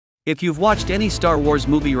If you've watched any Star Wars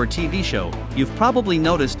movie or TV show, you've probably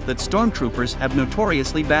noticed that stormtroopers have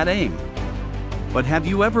notoriously bad aim. But have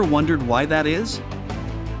you ever wondered why that is?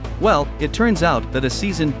 Well, it turns out that a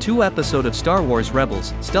Season 2 episode of Star Wars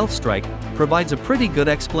Rebels, Stealth Strike, provides a pretty good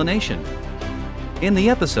explanation. In the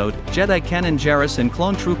episode, Jedi Kanan Jarrus and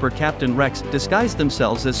clone trooper Captain Rex disguise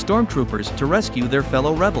themselves as stormtroopers to rescue their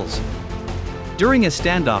fellow rebels. During a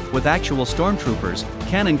standoff with actual stormtroopers,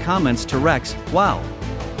 Kanan comments to Rex, "Wow.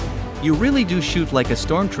 You really do shoot like a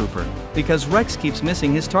stormtrooper," because Rex keeps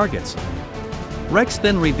missing his targets. Rex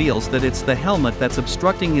then reveals that it's the helmet that's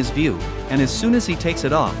obstructing his view, and as soon as he takes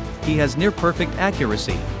it off, he has near-perfect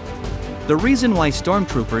accuracy. The reason why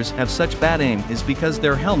stormtroopers have such bad aim is because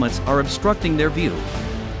their helmets are obstructing their view.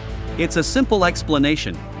 It's a simple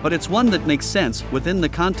explanation, but it's one that makes sense within the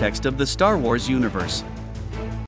context of the Star Wars universe.